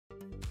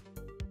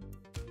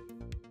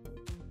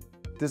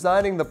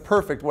designing the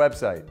perfect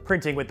website,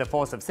 printing with the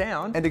force of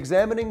sound, and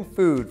examining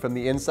food from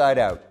the inside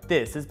out.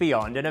 This is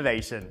beyond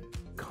innovation.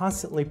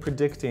 Constantly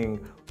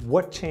predicting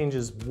what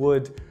changes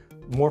would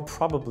more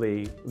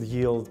probably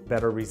yield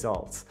better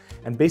results.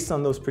 And based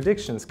on those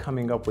predictions,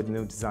 coming up with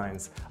new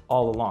designs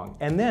all along.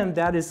 And then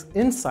that is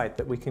insight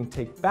that we can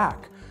take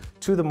back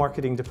to the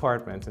marketing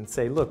department and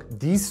say, look,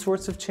 these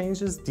sorts of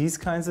changes, these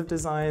kinds of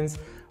designs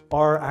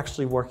are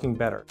actually working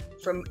better.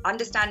 From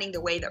understanding the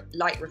way that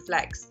light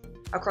reflects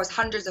across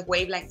hundreds of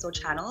wavelengths or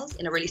channels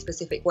in a really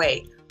specific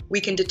way, we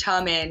can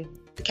determine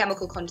the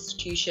chemical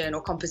constitution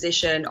or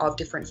composition of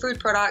different food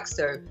products,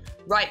 so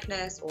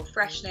ripeness or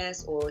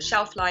freshness or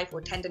shelf life or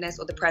tenderness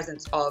or the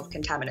presence of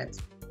contaminants.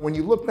 When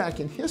you look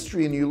back in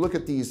history and you look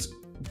at these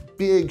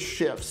big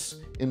shifts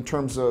in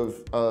terms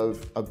of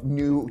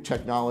new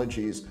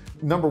technologies,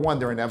 number one,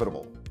 they're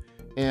inevitable.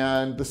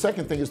 And the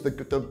second thing is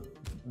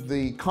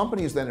the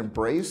companies that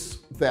embrace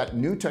that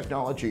new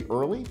technology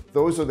early,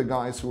 those are the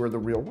guys who are the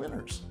real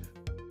winners.